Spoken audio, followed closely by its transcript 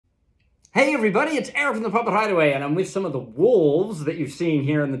Hey everybody, it's Eric from the Puppet Hideaway, and I'm with some of the wolves that you've seen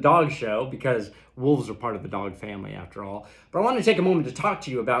here in the dog show, because wolves are part of the dog family after all. But I want to take a moment to talk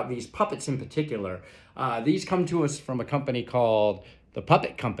to you about these puppets in particular. These come to us from a company called the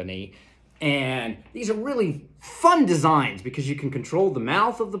Puppet Company, and these are really fun designs because you can control the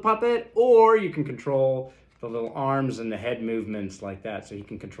mouth of the puppet, or you can control the little arms and the head movements like that. So he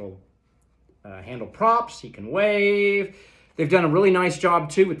can handle props, he can wave. They've done a really nice job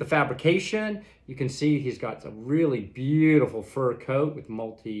too with the fabrication. You can see he's got a really beautiful fur coat with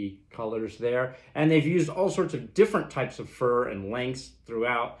multi-colors there. And they've used all sorts of different types of fur and lengths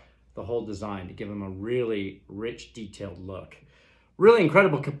throughout the whole design to give him a really rich, detailed look. Really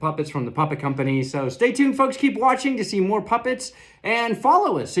incredible puppets from the Puppet Company. So stay tuned, folks. Keep watching to see more puppets and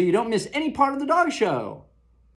follow us so you don't miss any part of the dog show.